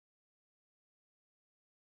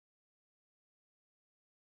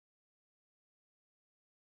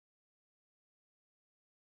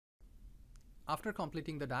After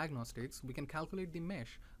completing the diagnostics, we can calculate the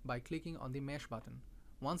mesh by clicking on the Mesh button.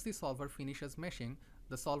 Once the solver finishes meshing,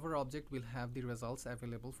 the solver object will have the results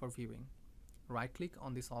available for viewing. Right-click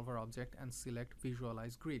on the solver object and select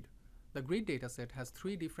Visualize Grid. The grid dataset has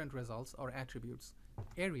three different results or attributes: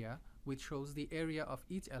 area, which shows the area of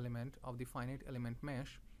each element of the finite element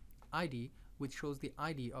mesh, ID, which shows the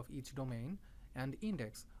ID of each domain, and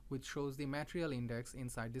index, which shows the material index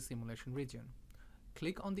inside the simulation region.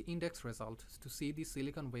 Click on the index result to see the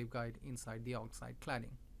silicon waveguide inside the oxide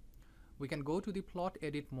cladding. We can go to the plot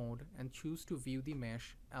edit mode and choose to view the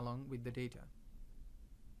mesh along with the data.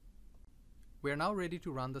 We are now ready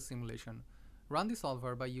to run the simulation. Run the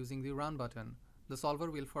solver by using the Run button. The solver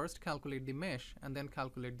will first calculate the mesh and then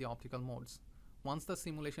calculate the optical modes. Once the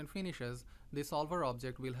simulation finishes, the solver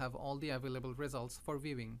object will have all the available results for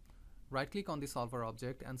viewing. Right-click on the solver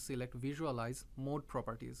object and select Visualize Mode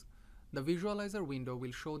Properties. The visualizer window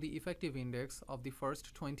will show the effective index of the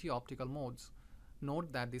first 20 optical modes.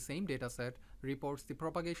 Note that the same dataset reports the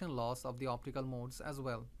propagation loss of the optical modes as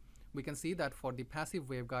well. We can see that for the passive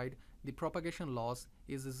waveguide, the propagation loss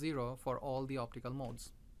is 0 for all the optical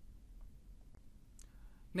modes.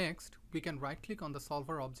 Next, we can right-click on the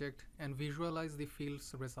solver object and visualize the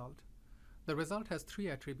field's result. The result has three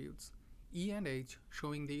attributes: E and H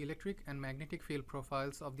showing the electric and magnetic field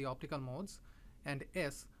profiles of the optical modes, and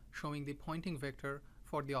S showing the pointing vector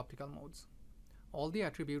for the optical modes. All the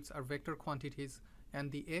attributes are vector quantities,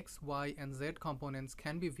 and the X, Y, and Z components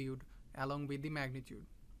can be viewed along with the magnitude.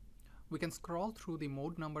 We can scroll through the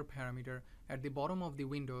mode number parameter at the bottom of the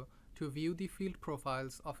window to view the field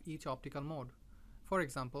profiles of each optical mode. For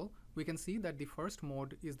example, we can see that the first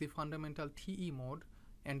mode is the fundamental TE mode,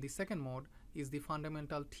 and the second mode is the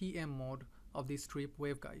fundamental TM mode of the strip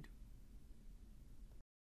waveguide.